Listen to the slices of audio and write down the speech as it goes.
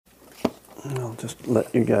I'll just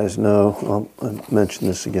let you guys know, I'll mention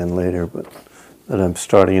this again later, but that I'm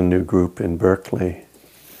starting a new group in Berkeley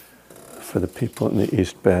for the people in the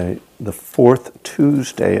East Bay, the fourth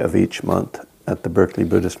Tuesday of each month at the Berkeley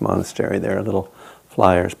Buddhist Monastery. There are little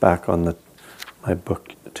flyers back on my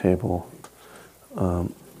book table.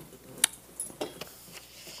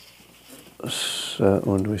 So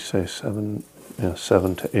when do we say 7? Yeah,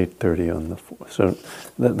 7 to 8:30 on the 4th. So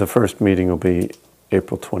the first meeting will be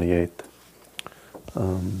April 28th.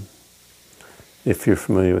 If you're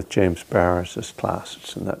familiar with James Barris's class,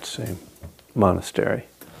 it's in that same monastery,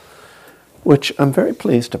 which I'm very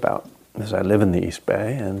pleased about, as I live in the East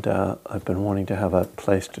Bay, and I've been wanting to have a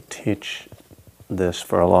place to teach this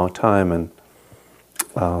for a long time, and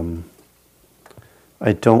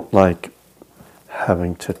I don't like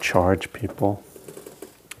having to charge people,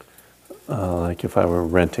 like if I were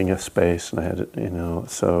renting a space and I had,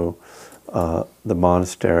 so the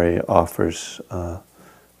monastery offers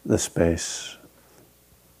the space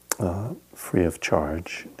free of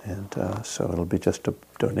charge, and so it'll be just a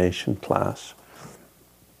donation class.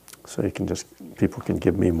 So people can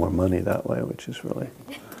give me more money that way, which is really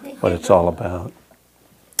what it's all about.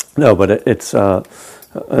 No, but it's that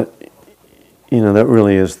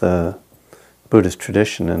really is the Buddhist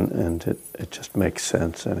tradition, and it just makes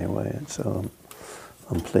sense anyway. And so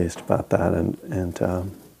I'm pleased about that. And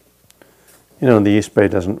the East Bay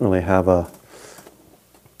doesn't really have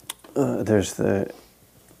there's the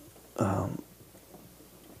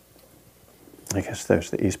I guess there's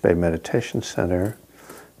the East Bay Meditation Center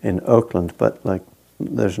in Oakland, but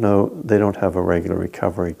they don't have a regular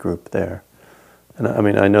recovery group there. And I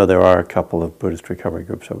mean, I know there are a couple of Buddhist recovery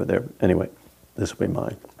groups over there, but anyway, this will be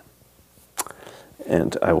mine.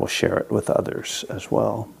 And I will share it with others as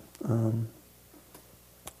well.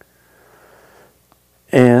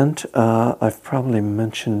 I've probably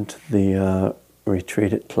mentioned the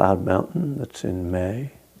retreat at Cloud Mountain that's in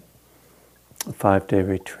May. A 5-day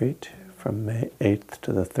retreat from May 8th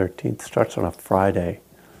to the 13th. Starts on a Friday.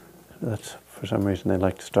 That's, for some reason, they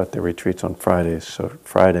like to start their retreats on Fridays, so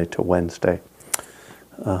Friday to Wednesday.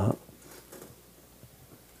 So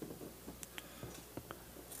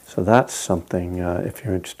that's something, if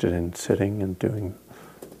you're interested in sitting and doing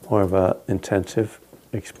more of an intensive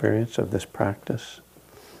experience of this practice,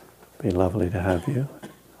 it'd be lovely to have you.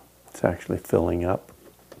 It's actually filling up.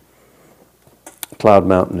 Cloud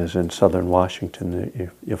Mountain is in southern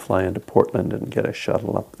Washington. You fly into Portland and get a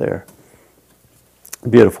shuttle up there.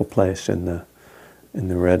 Beautiful place in the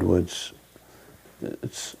redwoods.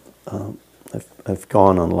 It's I've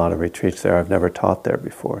gone on a lot of retreats there. I've never taught there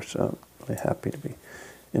before, so I'm really happy to be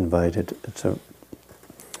invited. It's a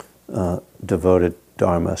devoted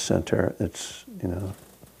Dharma center. It's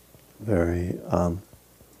very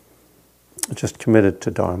just committed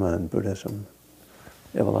to Dharma and Buddhism.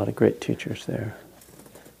 They have a lot of great teachers there.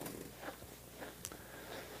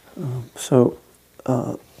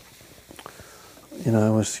 I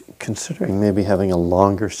was considering maybe having a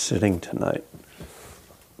longer sitting tonight.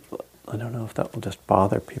 I don't know if that will just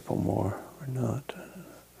bother people more or not.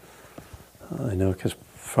 I know, because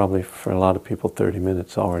probably for a lot of people 30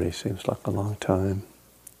 minutes already seems like a long time.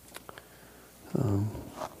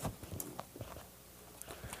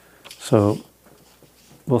 So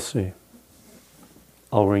we'll see.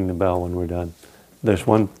 I'll ring the bell when we're done. There's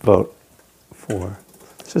one vote for.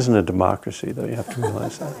 This isn't a democracy, though. You have to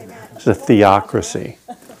realize that. It's a theocracy.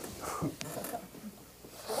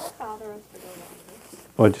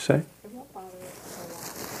 What'd you say?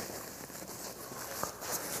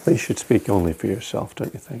 But you should speak only for yourself,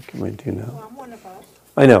 don't you think? I mean, do you know? Well, I'm one of us.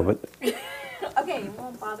 I know, but... Okay, it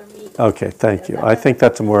won't bother me. Okay, thank you. I think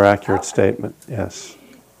that's a more accurate statement, yes.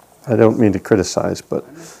 I don't mean to criticize, but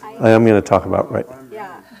I am going to talk about right...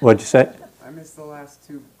 Yeah. What'd you say? I missed the last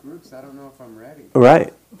 2 groups. I don't know if I'm ready.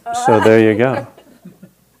 Right. So there you go.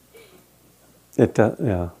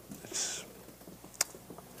 It's...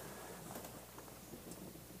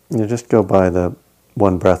 You just go by the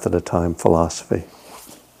one breath at a time philosophy.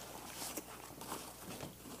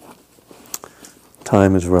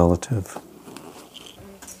 Time is relative.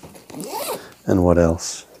 And what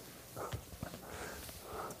else?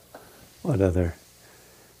 What other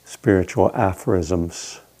spiritual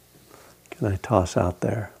aphorisms can I toss out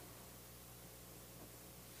there?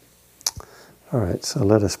 All right, so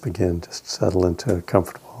let us begin. Just settle into a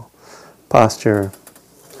comfortable posture.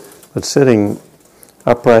 But sitting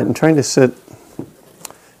upright and trying to sit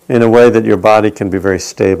in a way that your body can be very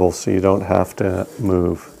stable so you don't have to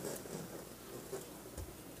move.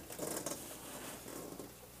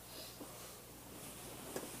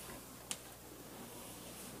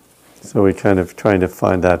 So we kind of trying to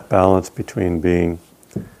find that balance between being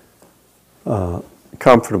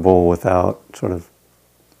comfortable without sort of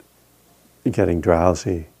getting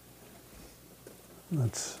drowsy.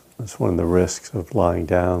 That's one of the risks of lying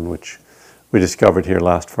down, which we discovered here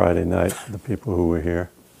last Friday night, the people who were here.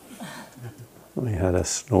 We had a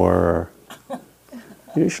snorer.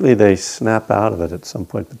 Usually they snap out of it at some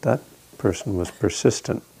point, but that person was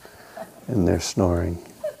persistent in their snoring.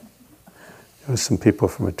 There was some people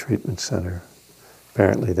from a treatment center.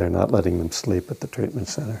 Apparently they're not letting them sleep at the treatment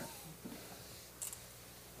center.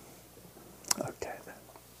 Okay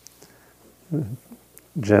then.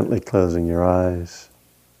 Gently closing your eyes.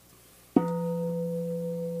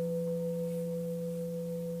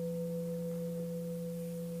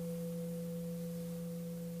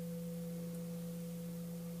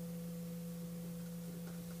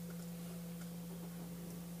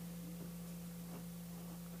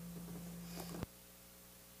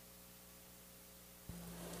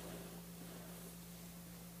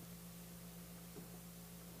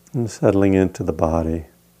 And settling into the body.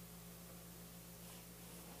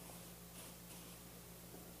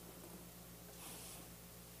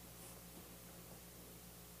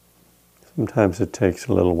 Sometimes it takes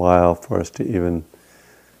a little while for us to even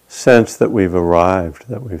sense that we've arrived,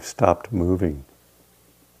 that we've stopped moving.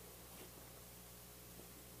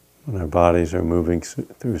 When our bodies are moving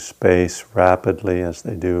through space rapidly as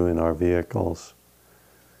they do in our vehicles,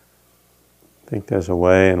 I think there's a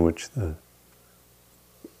way in which the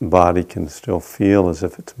body can still feel as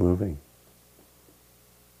if it's moving.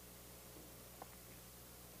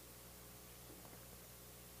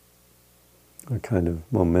 A kind of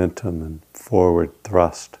momentum and forward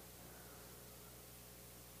thrust.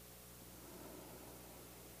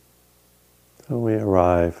 So we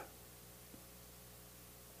arrive.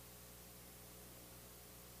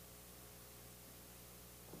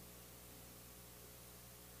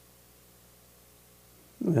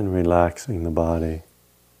 And relaxing the body.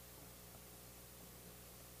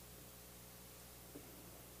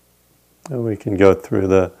 And we can go through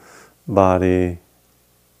the body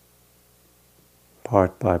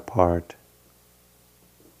part by part,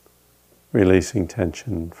 releasing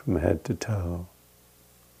tension from head to toe.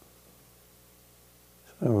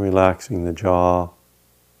 So relaxing the jaw,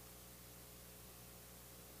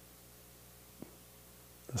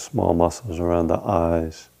 the small muscles around the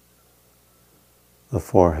eyes, the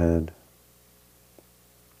forehead.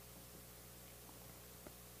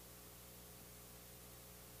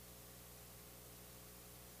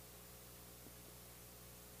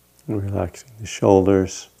 And relaxing the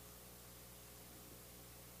shoulders.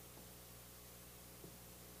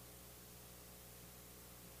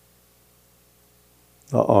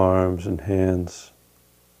 The arms and hands.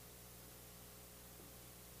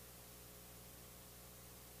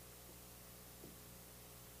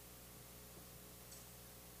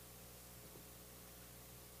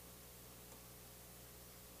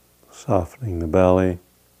 Softening the belly.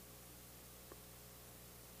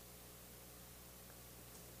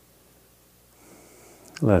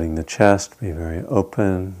 Letting the chest be very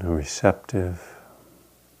open and receptive.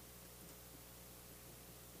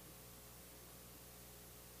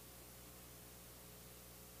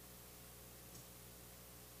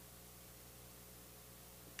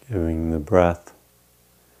 Giving the breath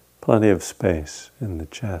plenty of space in the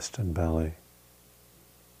chest and belly.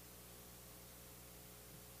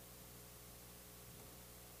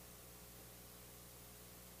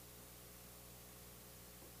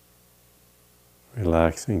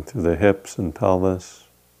 Relaxing through the hips and pelvis.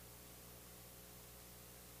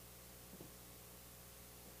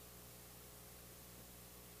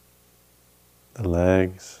 The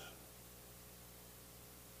legs.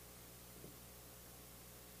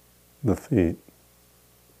 The feet.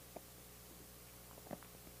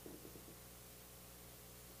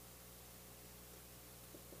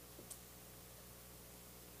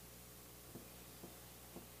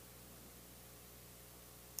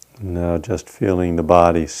 And now just feeling the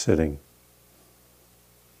body sitting.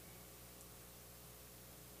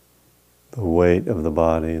 The weight of the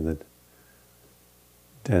body, the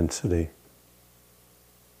density,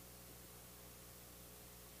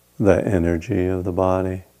 the energy of the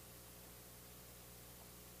body,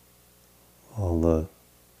 all the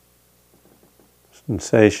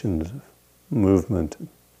sensations of movement,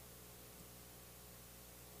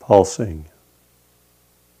 pulsing,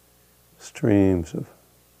 streams of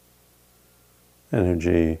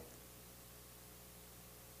energy,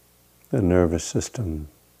 the nervous system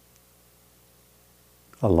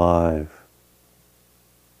alive.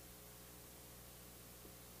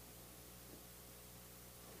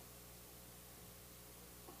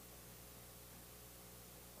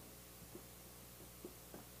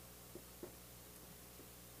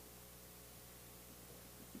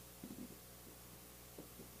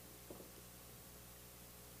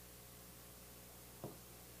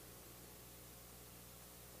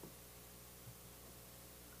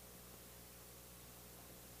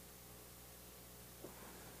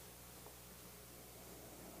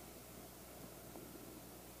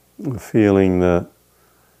 feeling the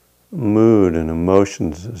mood and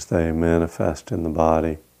emotions as they manifest in the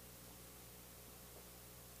body.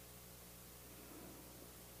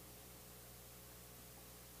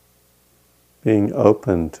 Being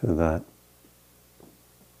open to that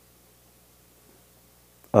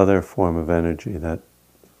other form of energy, that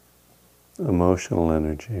emotional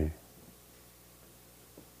energy.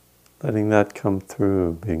 Letting that come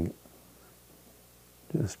through, being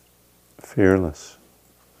just fearless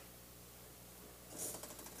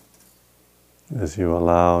as you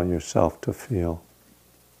allow yourself to feel.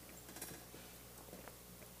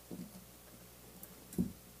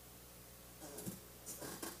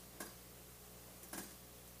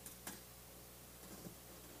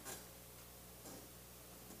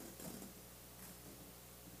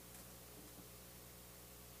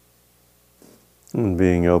 And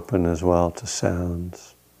being open as well to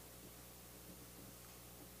sounds.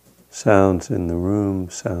 Sounds in the room,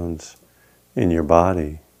 sounds in your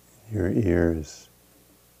body, your ears.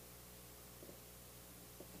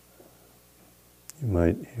 You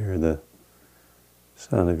might hear the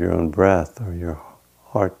sound of your own breath or your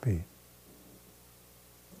heartbeat.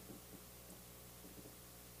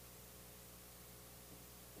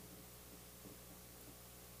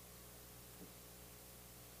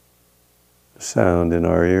 The sound in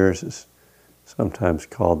our ears is sometimes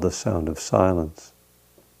called the sound of silence.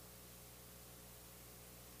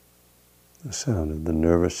 The sound of the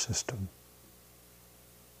nervous system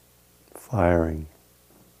firing.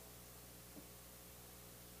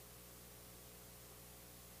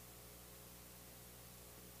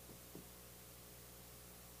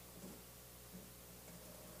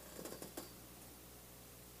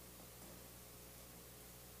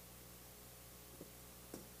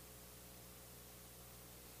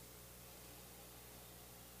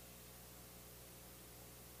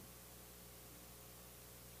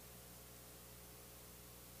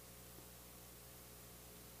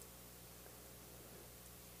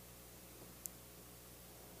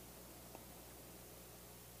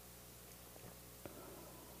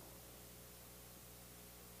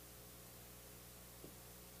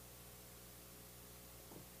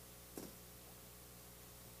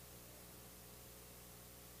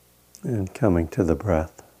 And coming to the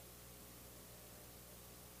breath.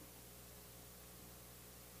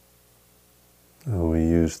 We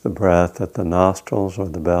use the breath at the nostrils or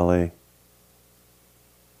the belly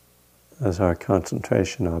as our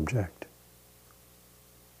concentration object.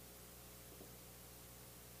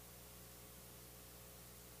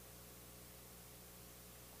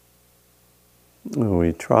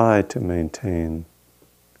 We try to maintain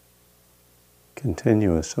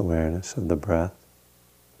continuous awareness of the breath.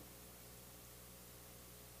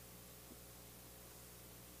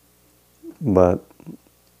 But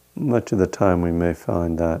much of the time we may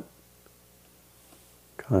find that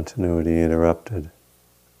continuity interrupted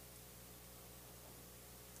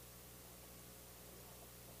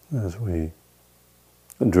as we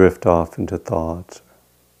drift off into thoughts,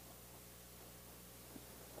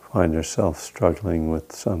 find ourselves struggling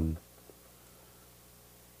with some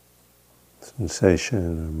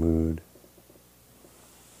sensation or mood,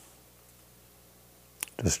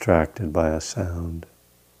 distracted by a sound.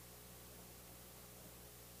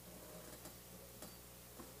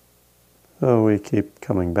 So we keep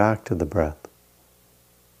coming back to the breath.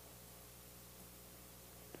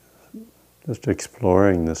 Just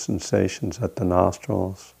exploring the sensations at the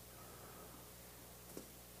nostrils,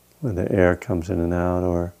 where the air comes in and out,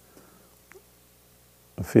 or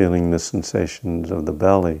feeling the sensations of the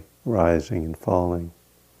belly rising and falling.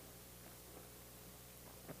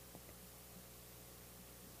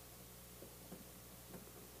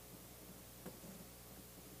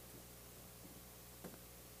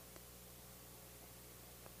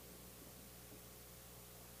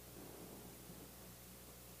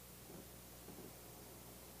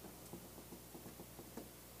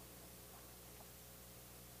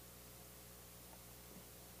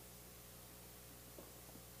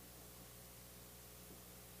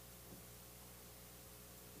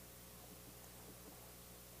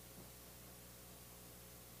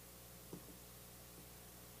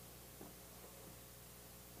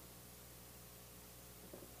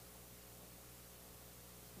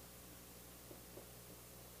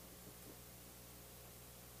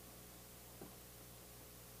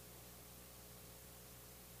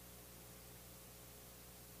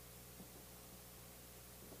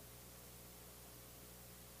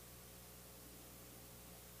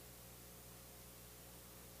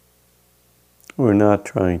 We're not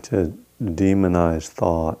trying to demonize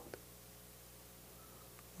thought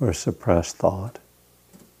or suppress thought.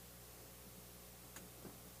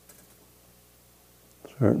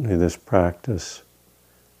 Certainly this practice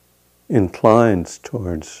inclines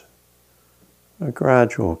towards a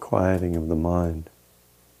gradual quieting of the mind.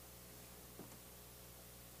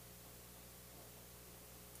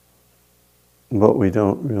 But we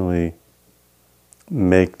don't really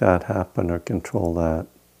make that happen or control that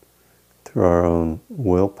through our own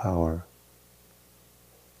willpower.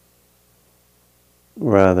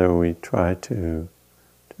 Rather, we try to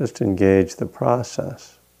just engage the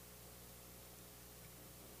process,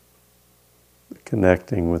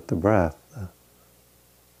 connecting with the breath, the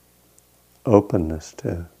openness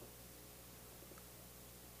to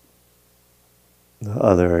the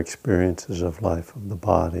other experiences of life, of the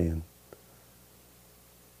body and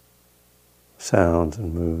sounds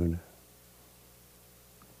and mood.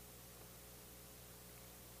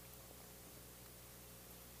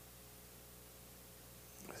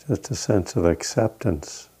 It's just a sense of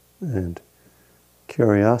acceptance and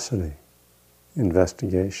curiosity,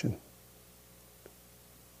 investigation.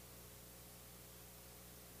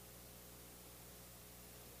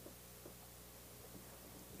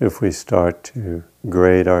 If we start to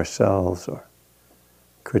grade ourselves or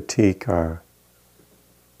critique our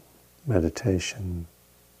meditation,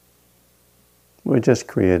 we just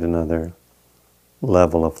create another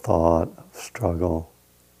level of thought, of struggle,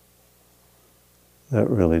 that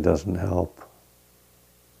really doesn't help.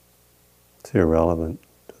 It's irrelevant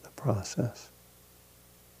to the process.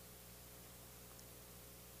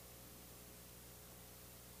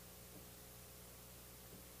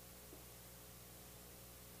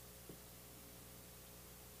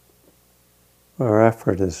 Our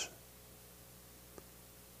effort is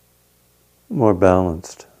more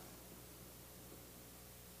balanced,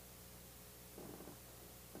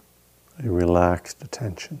 a relaxed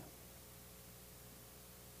attention.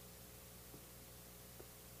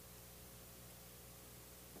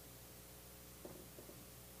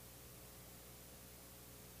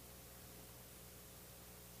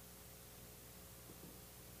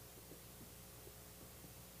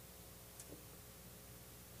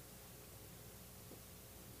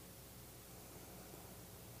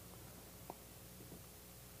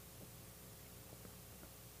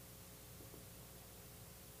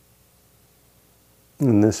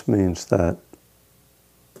 And this means that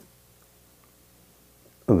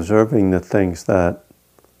observing the things that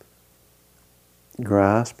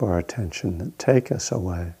grasp our attention, that take us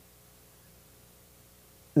away,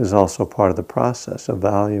 is also part of the process, a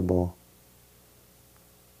valuable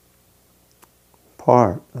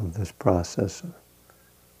part of this process,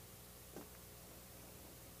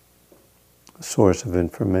 a source of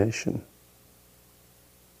information.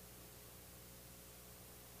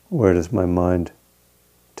 Where does my mind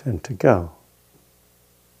tend to go?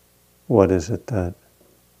 What is it that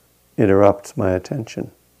interrupts my attention?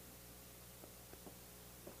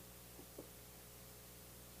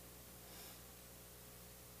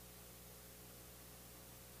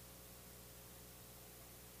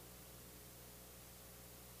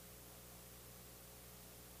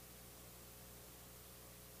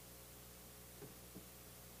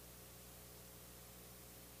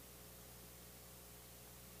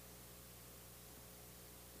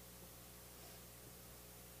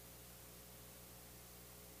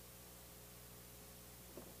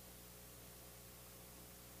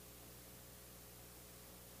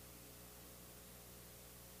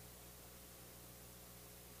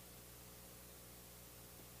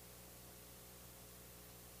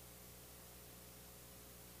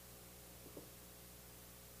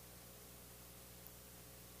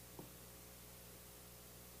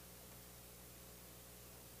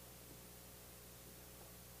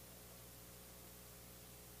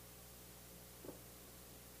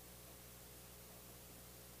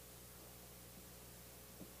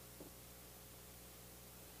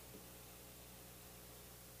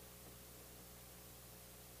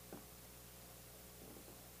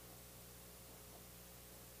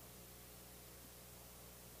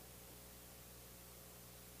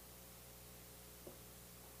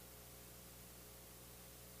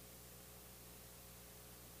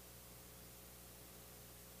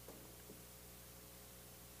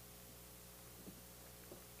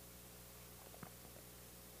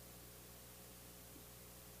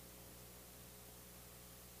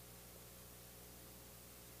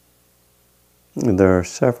 There are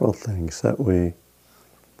several things that we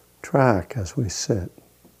track as we sit.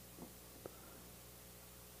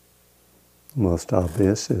 The most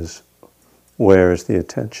obvious is, where is the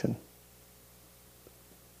attention?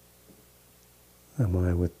 Am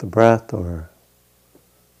I with the breath or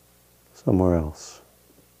somewhere else?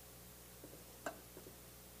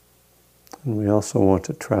 And we also want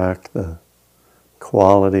to track the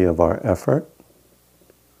quality of our effort.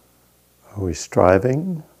 Are we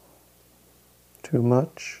striving too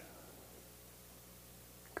much?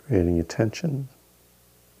 Creating attention?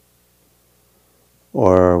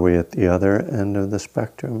 Or are we at the other end of the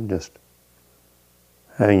spectrum, just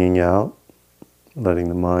hanging out, letting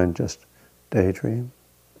the mind just daydream?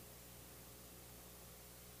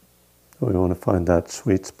 So we want to find that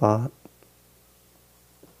sweet spot.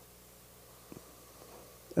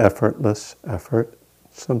 Effortless effort,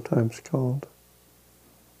 sometimes called.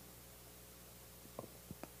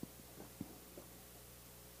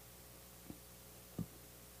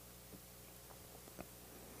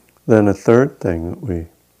 Then a third thing that we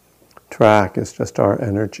track is just our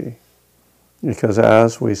energy. Because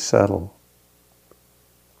as we settle,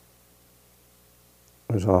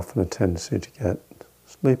 there's often a tendency to get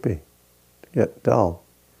sleepy, to get dull.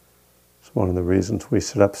 It's one of the reasons we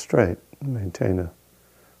sit up straight and maintain a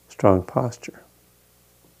strong posture.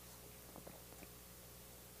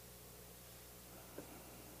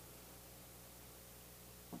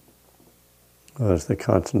 As the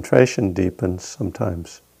concentration deepens,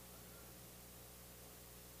 sometimes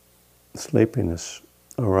sleepiness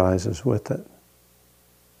arises with it.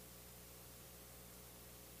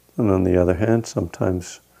 And on the other hand,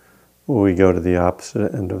 sometimes we go to the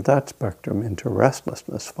opposite end of that spectrum, into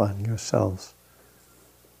restlessness, finding ourselves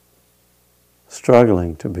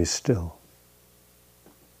struggling to be still,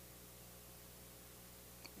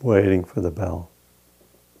 waiting for the bell,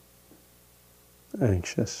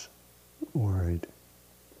 anxious, worried.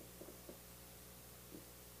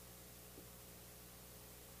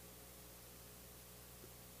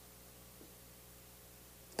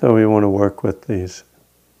 So we want to work with these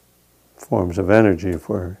forms of energy. If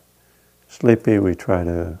we're sleepy, we try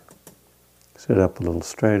to sit up a little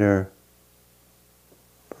straighter,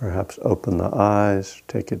 perhaps open the eyes,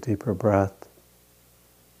 take a deeper breath.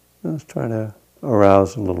 Let's try to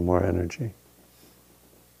arouse a little more energy.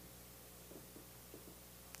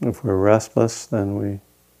 If we're restless, then we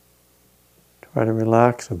try to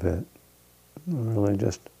relax a bit. Really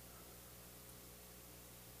just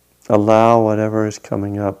allow whatever is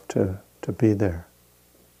coming up to be there.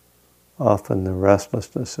 Often the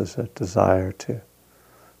restlessness is a desire to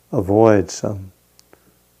avoid some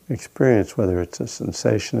experience, whether it's a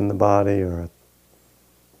sensation in the body or a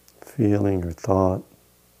feeling or thought.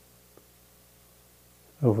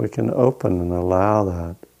 So if we can open and allow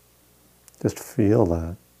that, just feel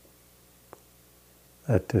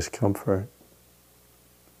that discomfort.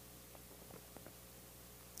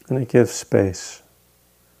 And it gives space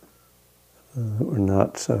that we're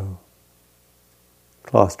not so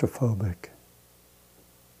claustrophobic.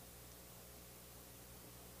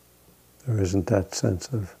 There isn't that sense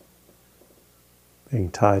of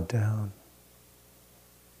being tied down.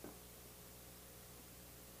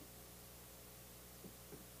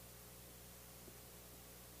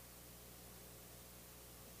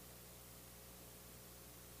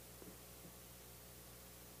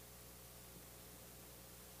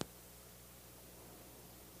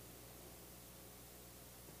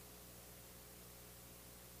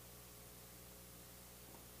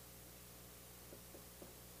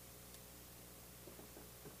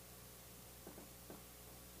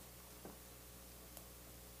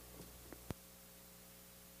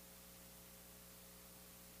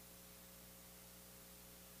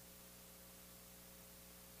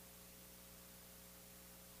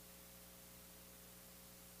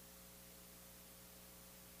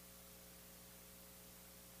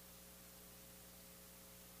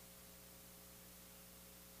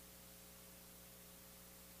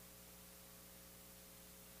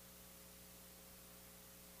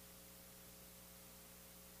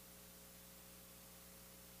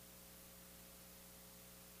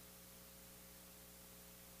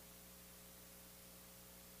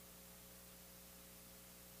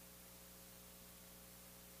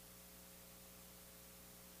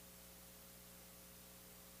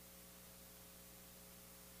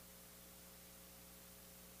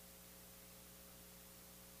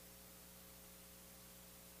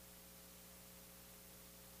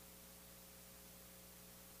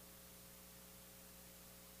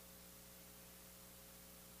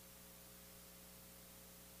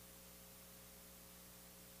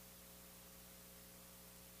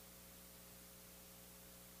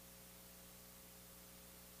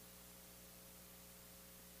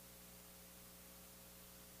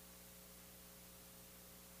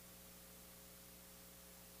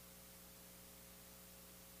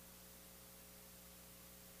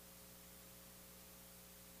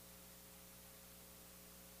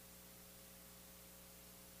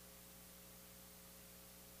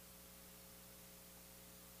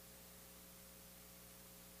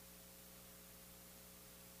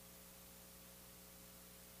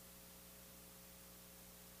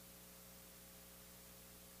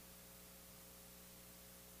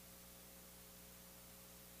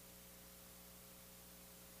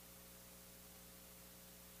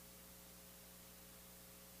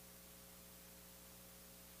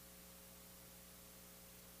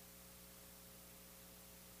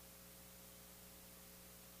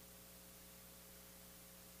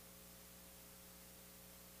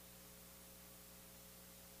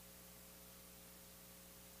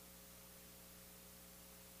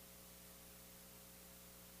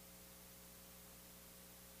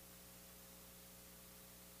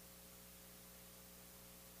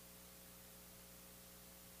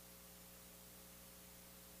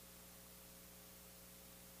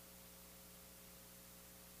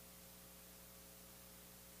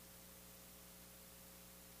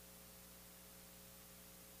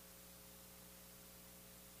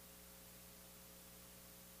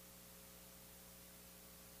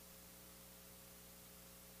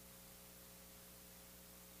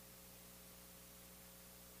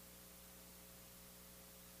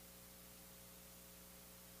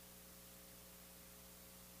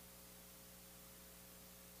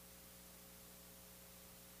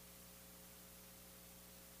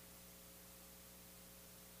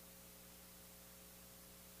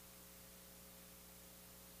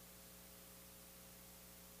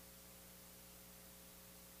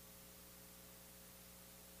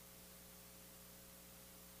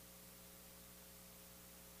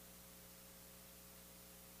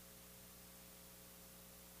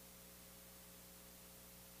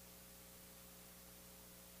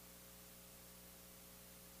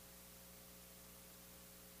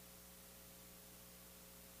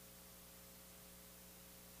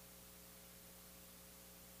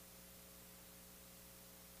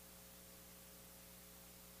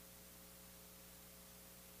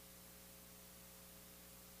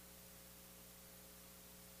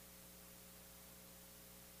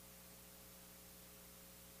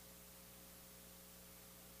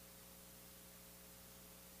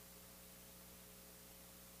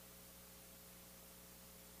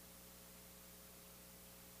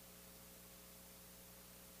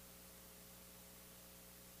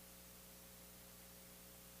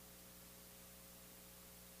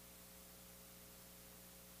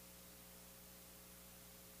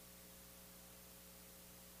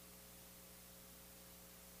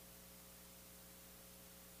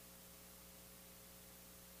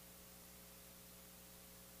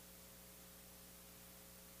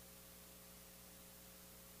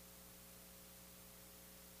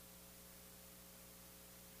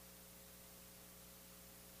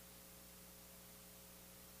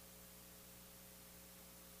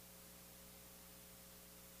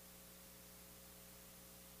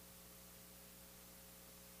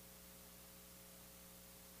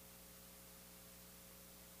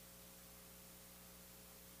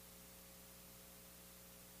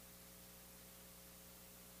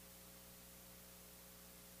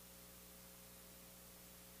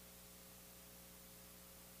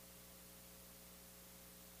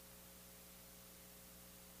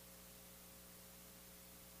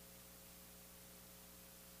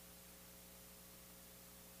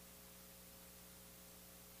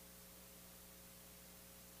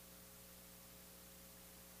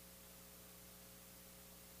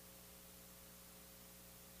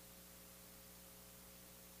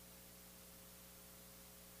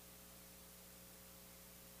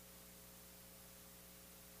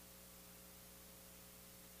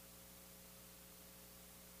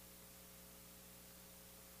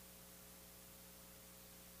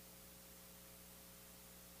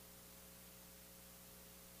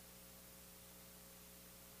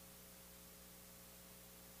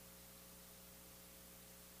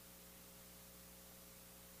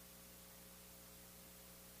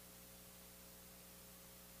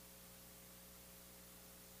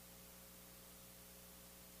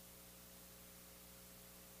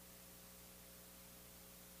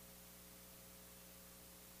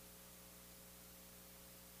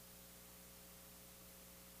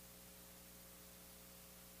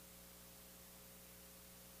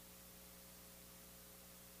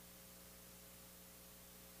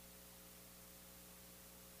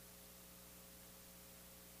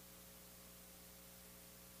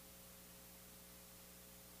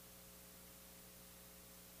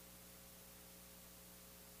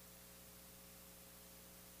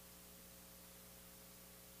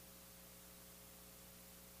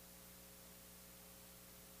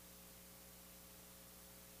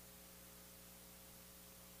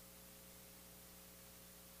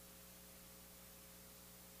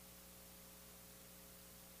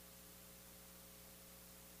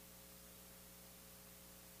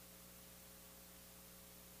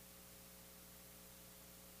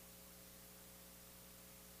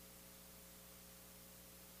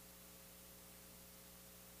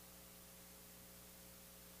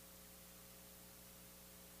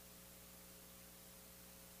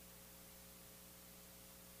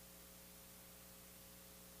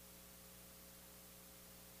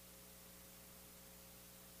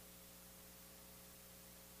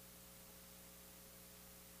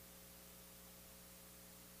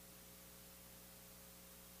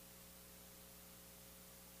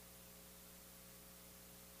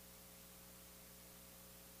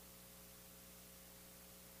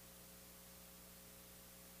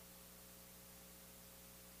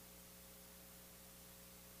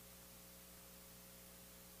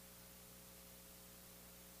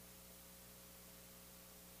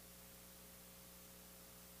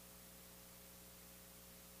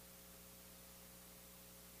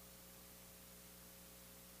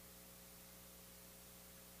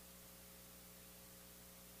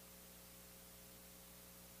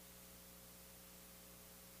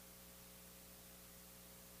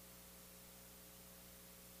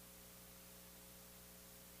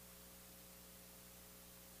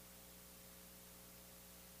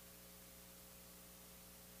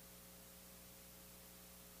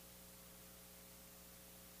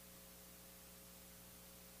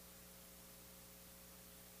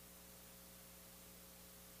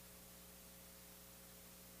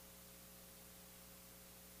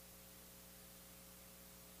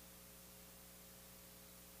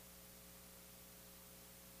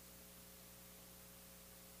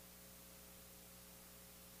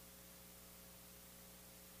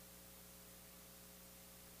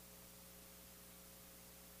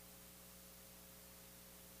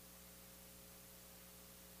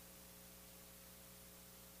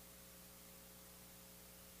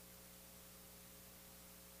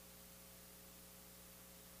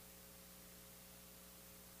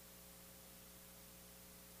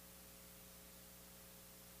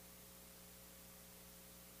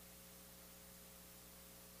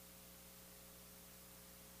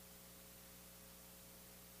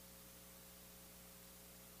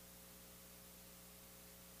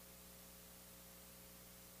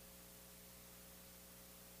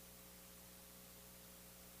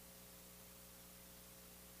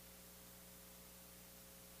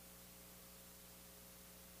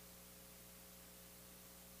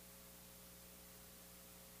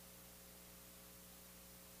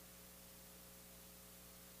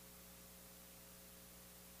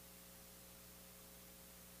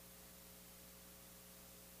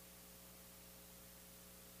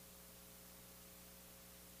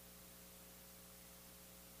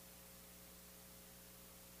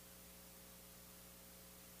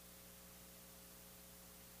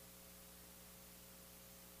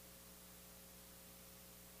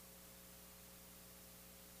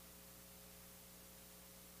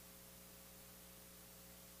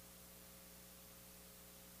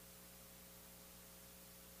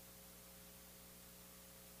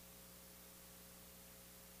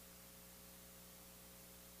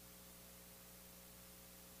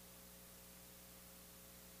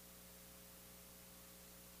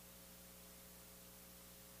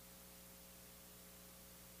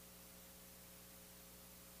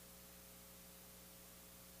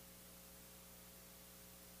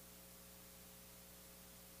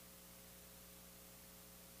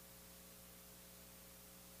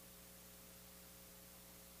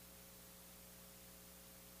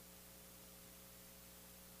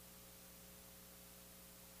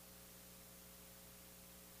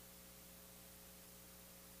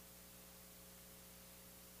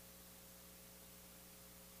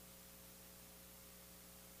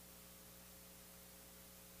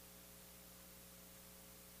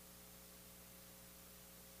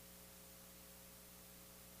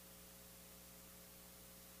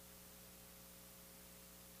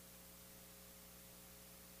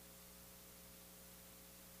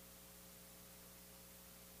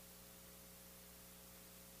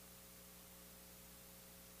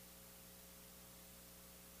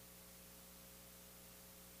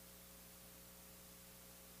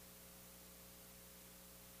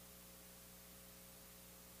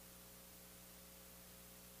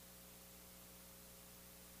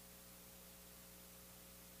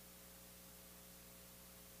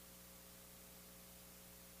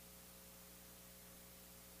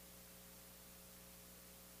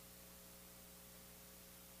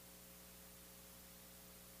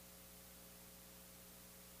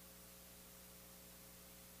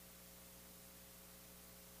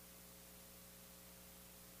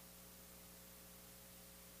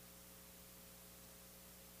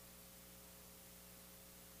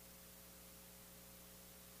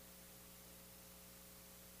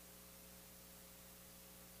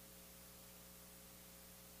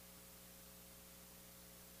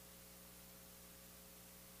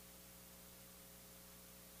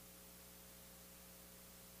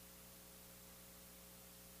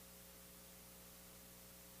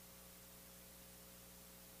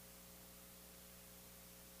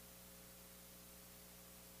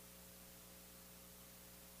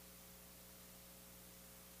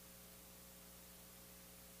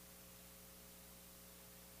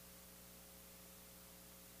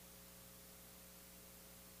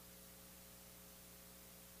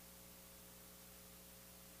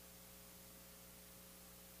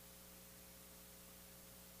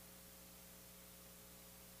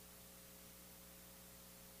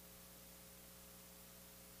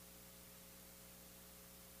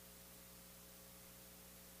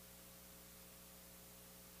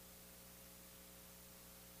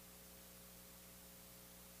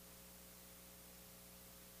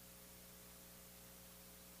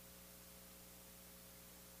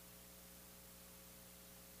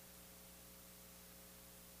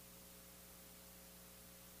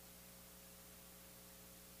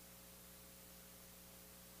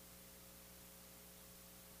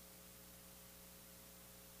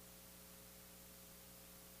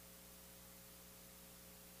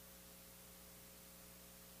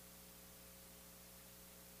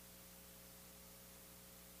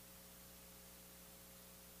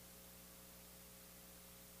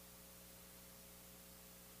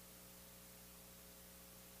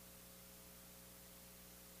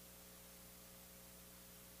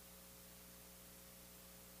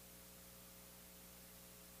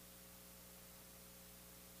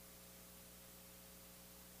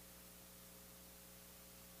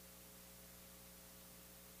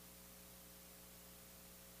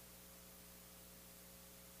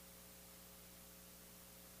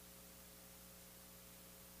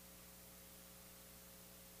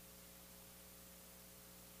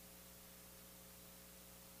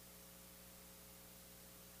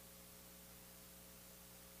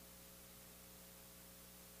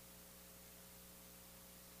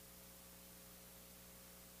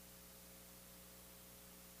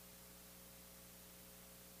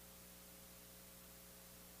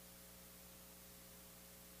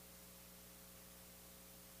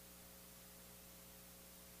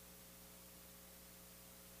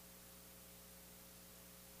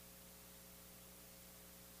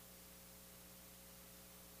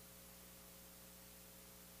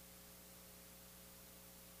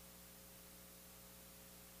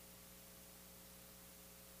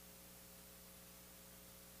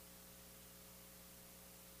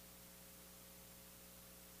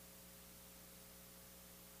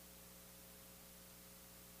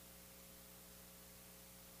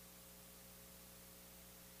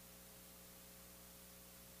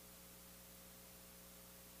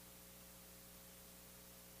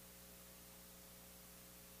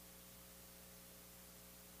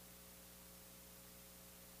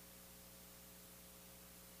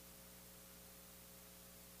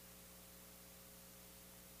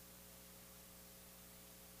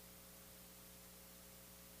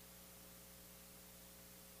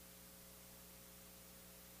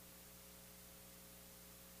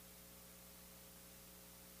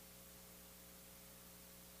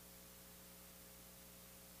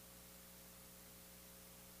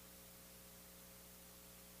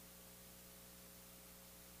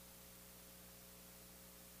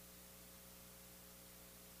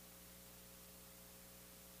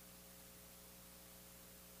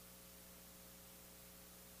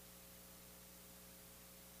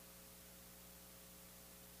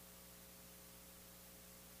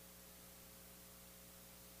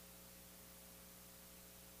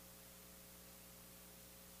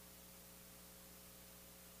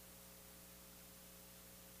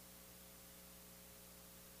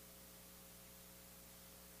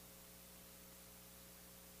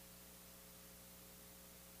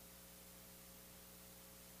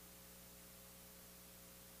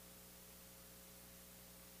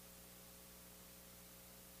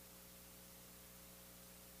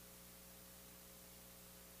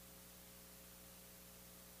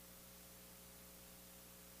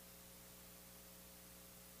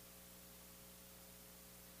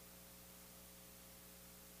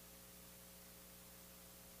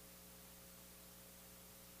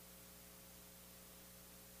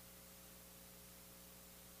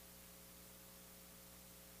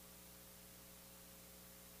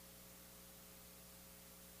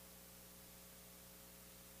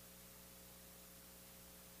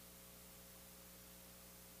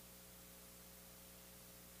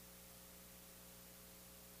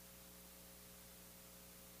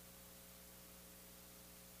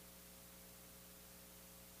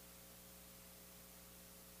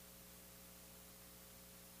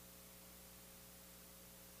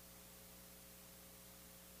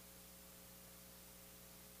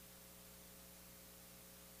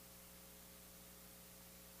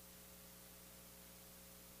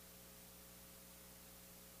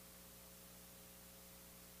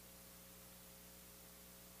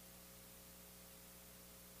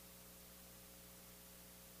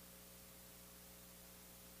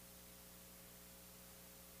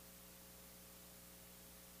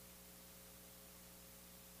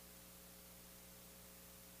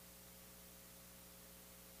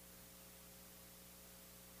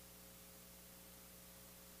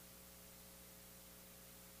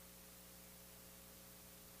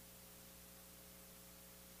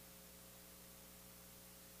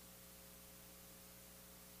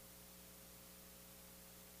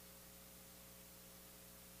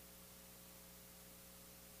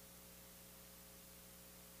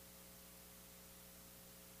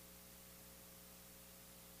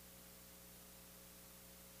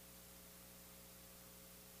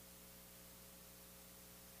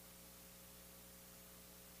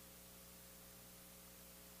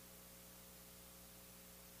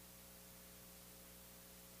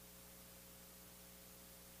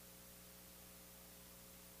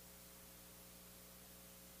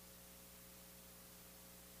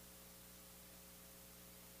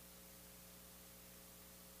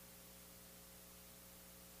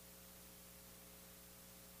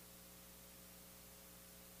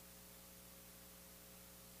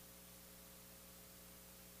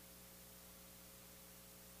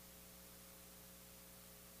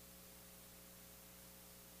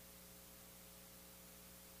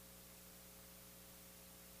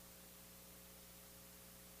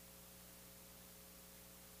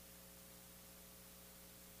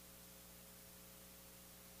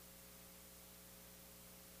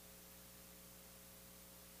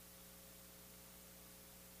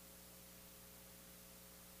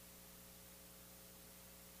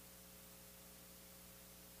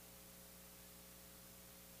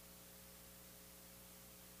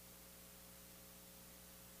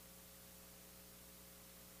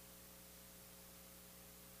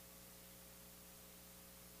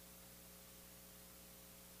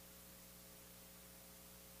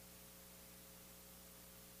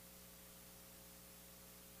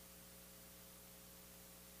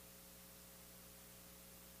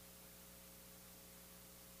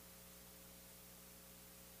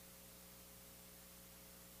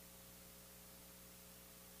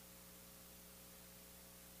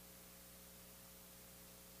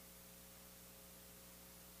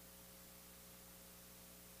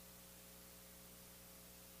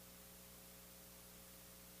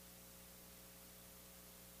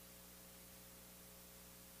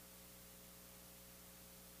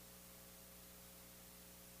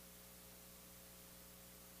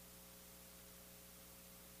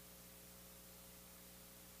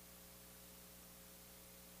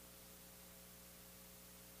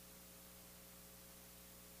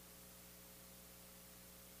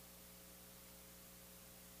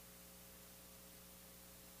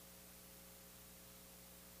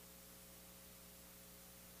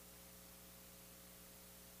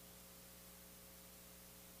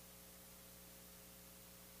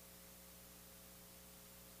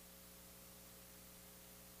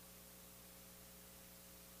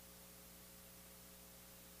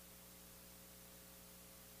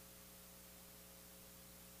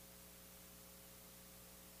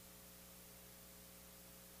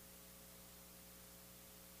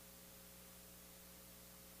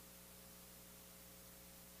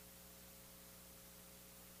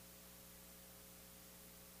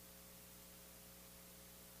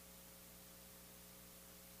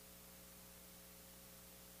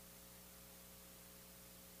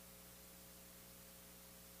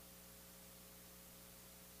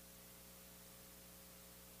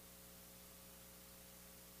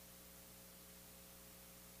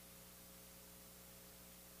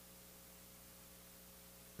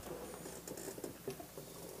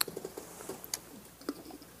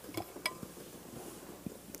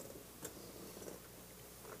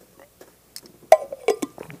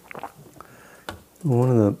 One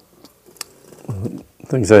of the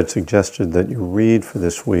things I'd suggested that you read for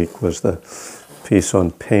this week was the piece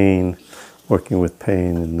on pain, working with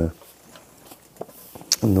pain in the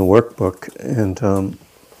workbook. And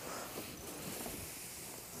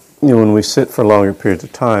when we sit for longer periods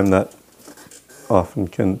of time, that often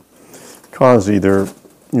can cause either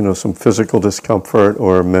some physical discomfort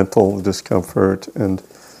or mental discomfort, and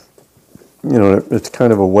it's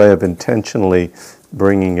kind of a way of intentionally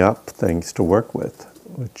bringing up things to work with,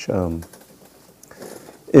 which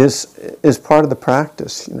is part of the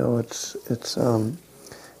practice. It's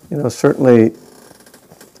certainly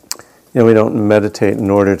we don't meditate in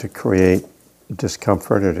order to create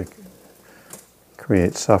discomfort or to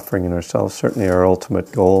create suffering in ourselves. Certainly, our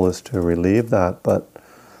ultimate goal is to relieve that, but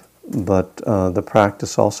the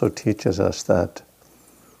practice also teaches us that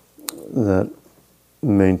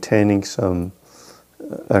maintaining some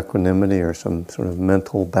equanimity or some sort of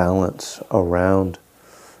mental balance around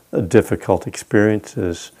difficult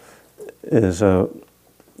experiences is a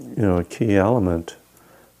key element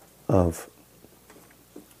of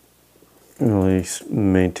really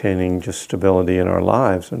maintaining just stability in our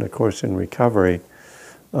lives. And of course, in recovery,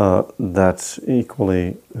 that's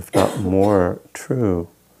equally, if not more, true.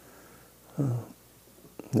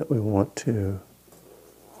 That we want to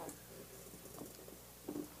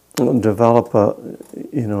develop a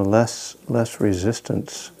less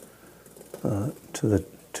resistance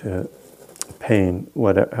to pain,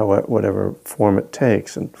 whatever form it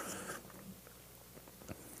takes, and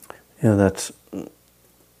that's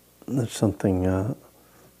something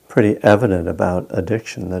pretty evident about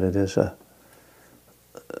addiction, that it is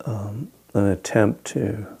an attempt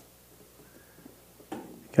to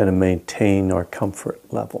kind of maintain our comfort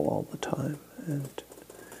level all the time,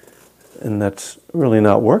 and that's really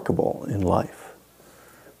not workable in life.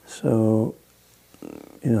 So,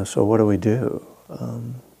 so what do we do?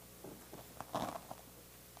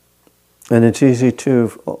 And it's easy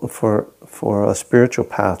for a spiritual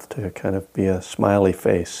path to kind of be a smiley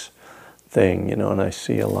face thing, and I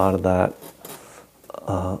see a lot of that,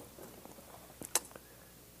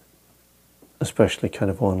 especially kind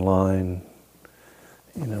of online.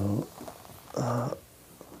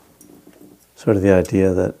 Sort of the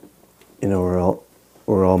idea that we're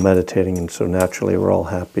all meditating, and so naturally we're all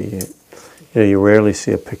happy. You rarely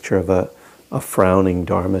see a picture of a frowning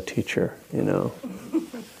Dharma teacher. And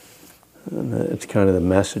it's kind of the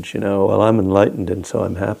message. Well, I'm enlightened, and so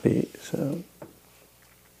I'm happy. So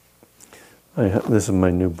this is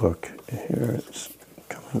my new book here. It's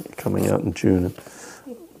coming out in June.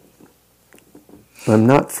 I'm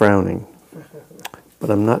not frowning,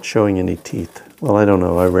 but I'm not showing any teeth. Well, I don't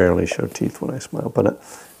know. I rarely show teeth when I smile, but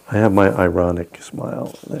I have my ironic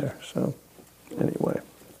smile there. So anyway.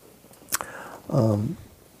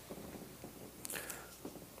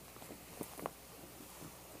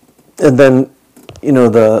 And then,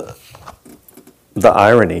 the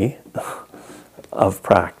irony of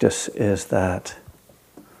practice is that,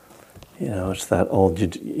 it's that old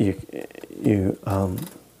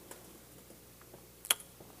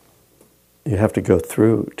you have to go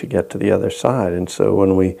through to get to the other side. And so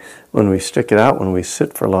when we stick it out, when we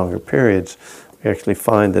sit for longer periods, we actually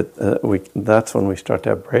find that that's when we start to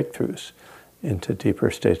have breakthroughs into deeper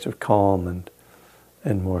states of calm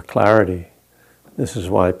and more clarity. This is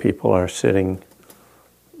why people are sitting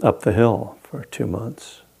up the hill for 2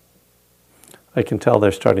 months. I can tell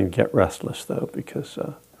they're starting to get restless, though, because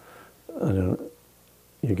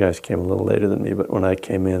you guys came a little later than me, but when I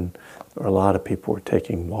came in, there were a lot of people were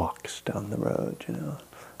taking walks down the road,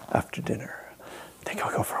 after dinner. I think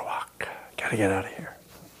I'll go for a walk. Gotta get out of here.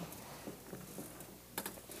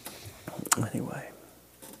 Anyway.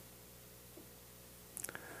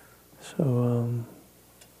 So,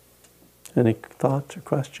 any thoughts or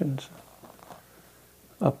questions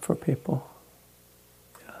up for people?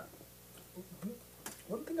 Yeah.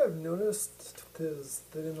 One thing I've noticed is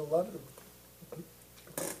that in a lot of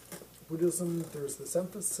Buddhism, there's this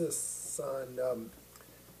emphasis on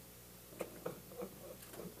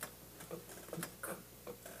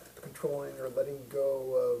controlling or letting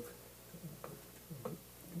go of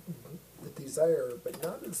the desire, but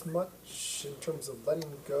not as much in terms of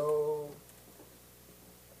letting go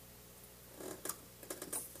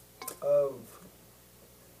of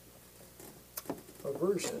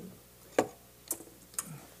aversion.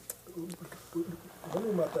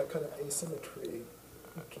 Wondering about that kind of asymmetry.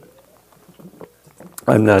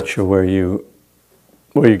 I'm not sure where you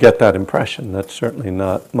get that impression. That's certainly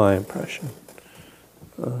not my impression.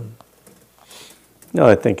 No,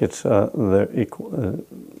 I think it's they're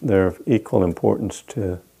of equal importance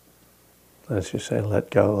to, as you say, let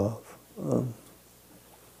go of.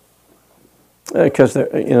 Because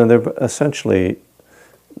they're essentially,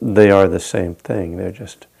 they are the same thing. They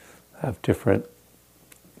just have different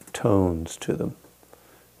tones to them.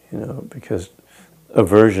 Because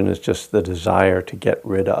aversion is just the desire to get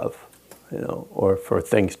rid of, or for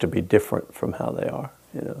things to be different from how they are,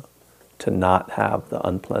 to not have the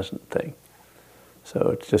unpleasant thing.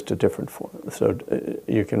 So it's just a different form. So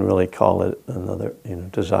you can really call it another,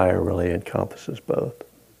 desire really encompasses both.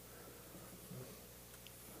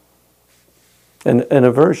 And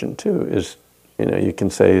aversion too is, you can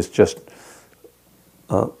say is just,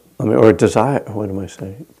 or desire, what am I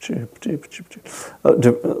saying?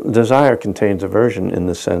 Desire contains aversion in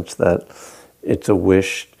the sense that it's a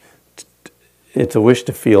wish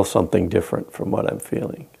to feel something different from what I'm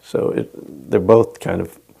feeling. So they're both kind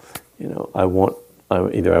of,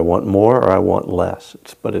 either I want more or I want less,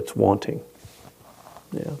 but it's wanting.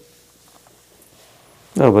 Yeah.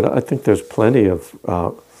 No, but I think there's plenty of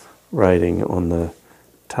writing on the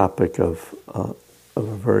topic of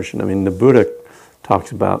aversion. I mean, the Buddha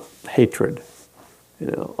talks about hatred,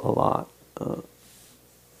 a lot. I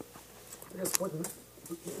guess where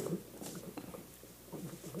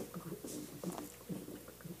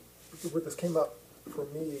this came up for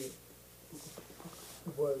me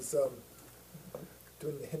was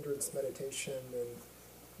doing the hindrance meditation and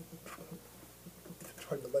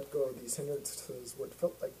trying to let go of these hindrances, what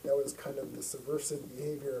felt like that was kind of the subversive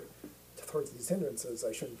behavior towards these hindrances.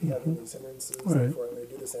 I shouldn't be having these hindrances, Right. therefore I'm going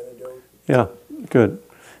to do this antidote. Yeah, good.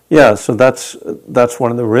 Yeah, so that's one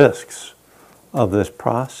of the risks of this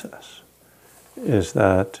process, is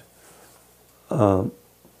that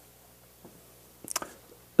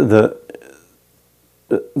the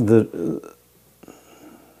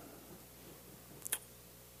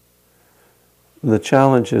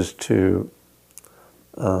challenge is to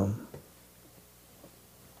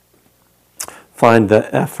find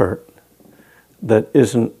the effort that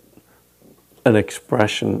isn't an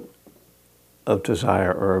expression of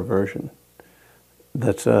desire or aversion.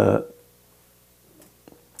 That's I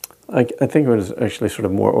think it was actually sort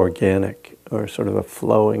of more organic, or sort of a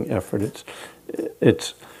flowing effort.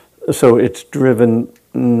 It's driven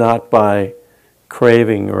not by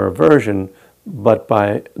craving or aversion, but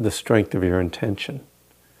by the strength of your intention.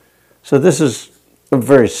 So this is a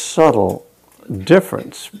very subtle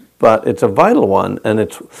difference, but it's a vital one, and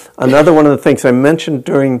it's another one of the things I mentioned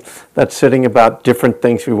during that sitting about different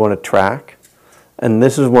things we want to track, and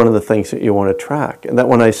this is one of the things that you want to track. And that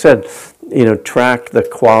when I said, track the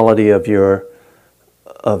quality of your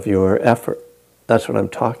effort, that's what I'm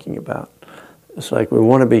talking about. It's like we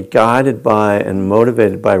want to be guided by and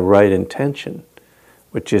motivated by right intention,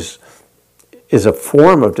 which is a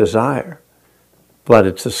form of desire, but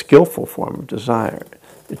it's a skillful form of desire.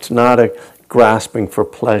 It's not a grasping for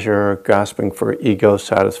pleasure, grasping for ego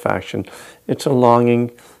satisfaction. It's a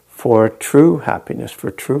longing for true happiness,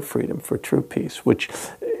 for true freedom, for true peace, which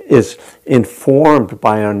is informed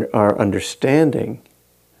by our understanding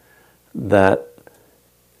that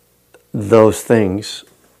those things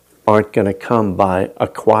aren't going to come by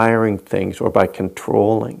acquiring things or by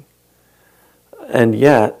controlling. And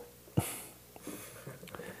yet,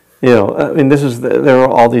 there are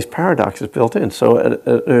all these paradoxes built in. So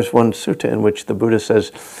there's one sutta in which the Buddha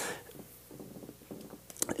says,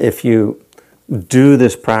 if you do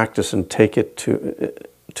this practice and take it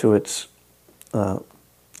to its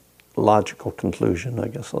logical conclusion, I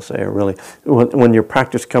guess I'll say, or really, when your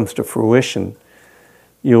practice comes to fruition,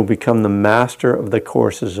 you'll become the master of the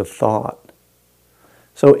courses of thought.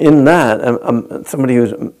 So in that, somebody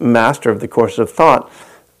who's master of the courses of thought,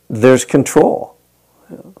 there's control.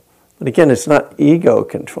 But again, it's not ego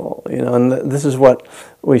control, and this is what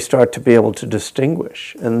we start to be able to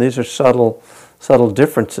distinguish. And these are subtle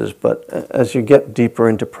differences, but as you get deeper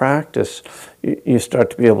into practice, you start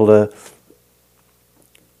to be able to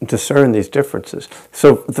discern these differences.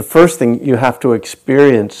 So the first thing, you have to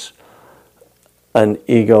experience an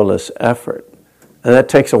egoless effort. And that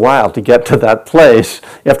takes a while to get to that place.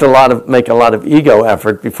 You have to make a lot of ego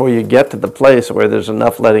effort before you get to the place where there's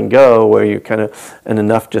enough letting go, where you and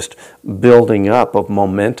enough just building up of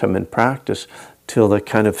momentum in practice till the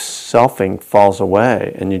kind of selfing falls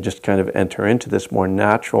away and you just kind of enter into this more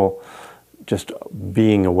natural, just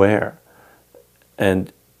being aware.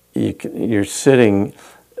 And you're sitting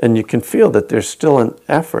and you can feel that there's still an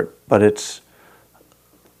effort, but it's,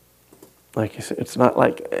 like you said, it's not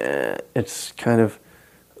like, it's kind of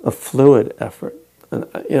a fluid effort. And,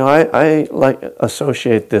 I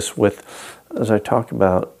associate this with, as I talk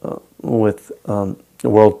about, with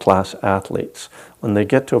world-class athletes. When they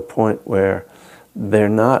get to a point where they're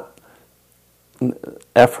not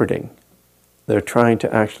efforting, They're trying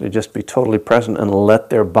to actually just be totally present and let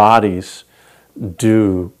their bodies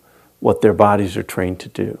do what their bodies are trained to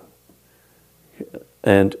do.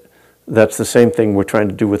 And that's the same thing we're trying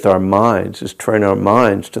to do with our minds, is train our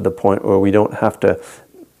minds to the point where we don't have to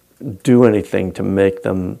do anything to make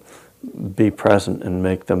them be present and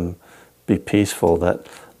make them be peaceful, that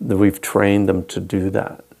we've trained them to do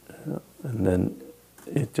that. And then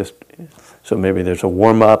it just, so maybe there's a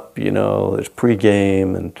warm-up, there's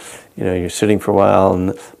pre-game, and you're sitting for a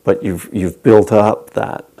while, but you've built up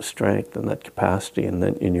that strength and that capacity, and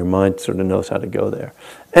then your mind sort of knows how to go there.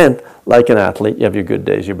 And like an athlete, you have your good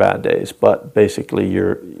days, your bad days, but basically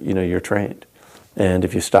you're trained. And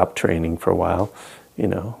if you stop training for a while,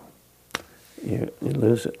 you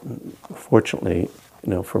lose it. Fortunately,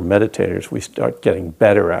 for meditators, we start getting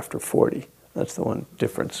better after 40. That's the one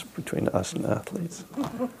difference between us and athletes.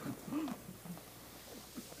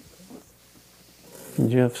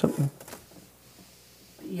 Did you have something?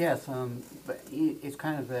 Yes, but it's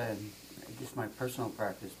kind of just my personal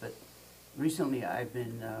practice. But recently, I've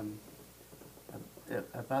been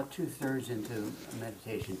about 2/3 into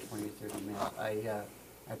meditation, 20 or 30 minutes.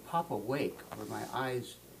 I pop awake where my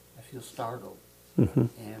eyes, I feel startled,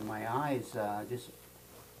 and my eyes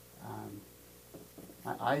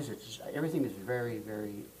my eyes are just, everything is very,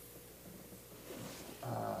 very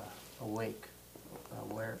awake,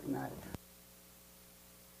 aware.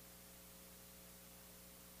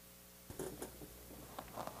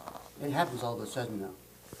 It happens all of a sudden now.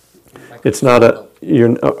 Like It's not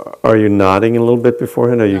are you nodding a little bit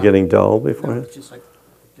beforehand? Are you getting dull No, beforehand? it's just like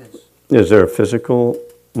this. Is there a physical,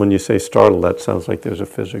 when you say startled, that sounds like there's a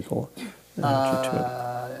physical energy to it.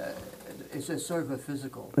 It's a sort of a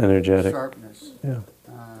physical Energetic. sharpness, Yeah.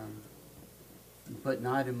 but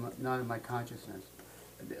not in my consciousness.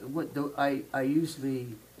 I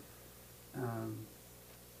usually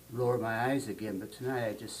lower my eyes again, but tonight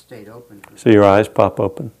I just stayed open. So your eyes pop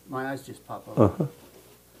open? My eyes just pop open Uh-huh.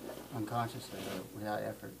 unconsciously, without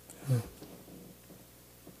effort.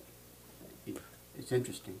 It's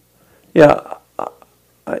interesting. Yeah,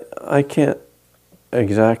 I can't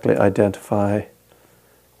exactly identify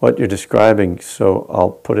what you're describing, so I'll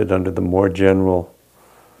put it under the more general,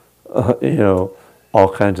 all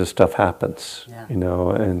kinds of stuff happens, Yeah.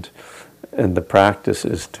 And the practice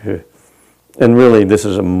is to, and really this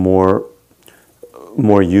is a more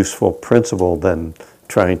useful principle than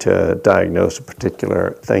trying to diagnose a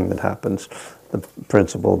particular thing that happens. The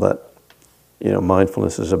principle that,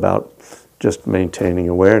 mindfulness is about just maintaining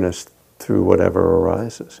awareness through whatever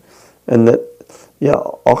arises. And that,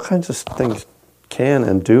 all kinds of things can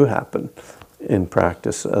and do happen in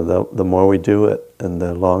practice. The more we do it and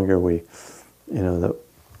the longer we, the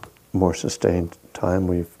more sustained time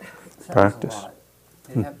we've practiced. A lot.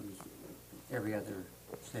 It happens every other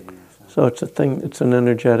sitting or so. So it's a thing, it's an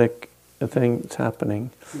energetic thing that's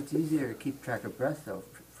happening. It's easier to keep track of breath, though,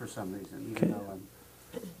 for some reason, even Okay. though I'm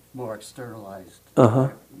more externalized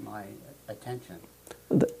my attention.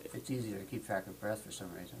 It's easier to keep track of breath for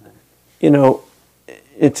some reason.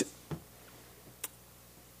 It's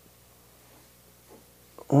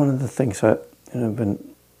one of the things I've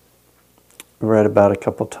been read about a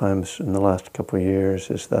couple times in the last couple of years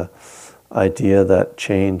is the idea that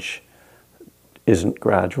change isn't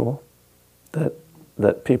gradual,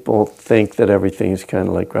 that people think that everything is kind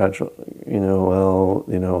of like gradual,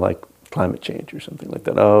 like climate change or something like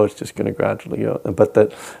that. Oh, it's just going to gradually go. But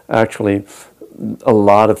that actually a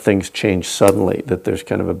lot of things change suddenly, that there's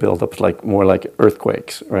kind of a build-up. It's like more like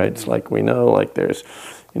earthquakes, right? It's like we know, like there's,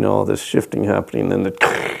 all this shifting happening, and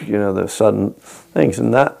the sudden things.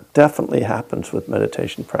 And that definitely happens with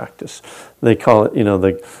meditation practice. They call it,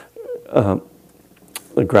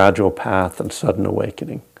 the gradual path and sudden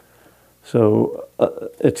awakening. So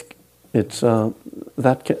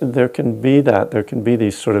there can be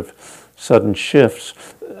these sort of sudden shifts,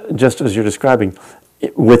 just as you're describing,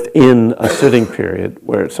 within a sitting period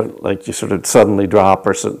where it's sort of like you sort of suddenly drop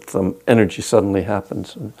or some energy suddenly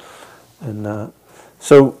happens, and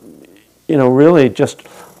so really just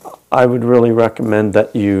I would really recommend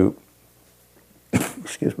that you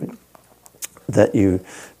that you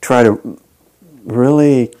try to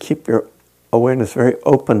really keep your awareness very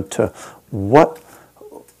open to what's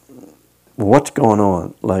going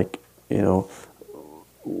on, like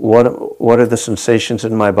what are the sensations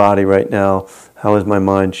in my body right now, how is my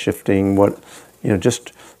mind shifting,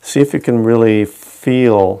 just see if you can really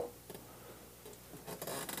feel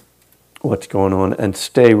what's going on and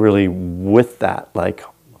stay really with that, like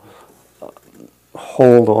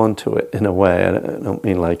hold on to it in a way. I don't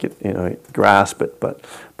mean like it, grasp it, but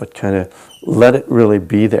kind of let it really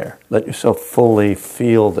be there. Let yourself fully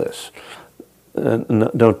feel this.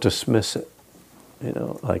 don't dismiss it. You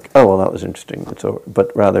know, like, oh well, that was interesting. It's over.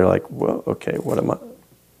 But rather, like, well, okay, what am I?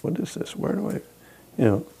 What is this? Where do I? You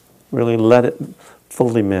know, really let it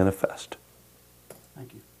fully manifest.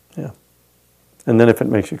 Thank you. Yeah. And then if it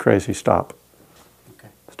makes you crazy, stop. Okay.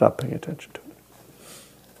 Stop paying attention to it.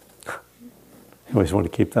 You always want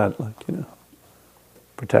to keep that, like, you know,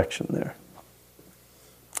 protection there.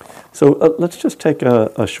 So let's just take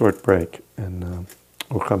a short break, and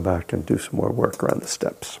we'll come back and do some more work around the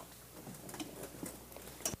steps.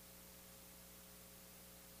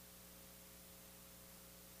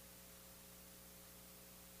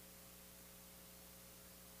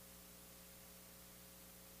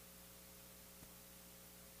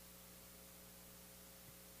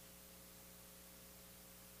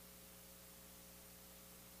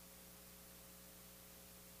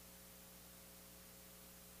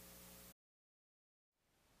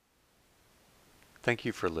 Thank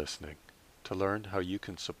you for listening. To learn how you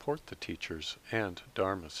can support the teachers and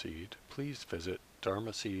Dharma Seed, please visit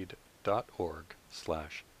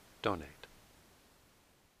dharmaseed.org/donate.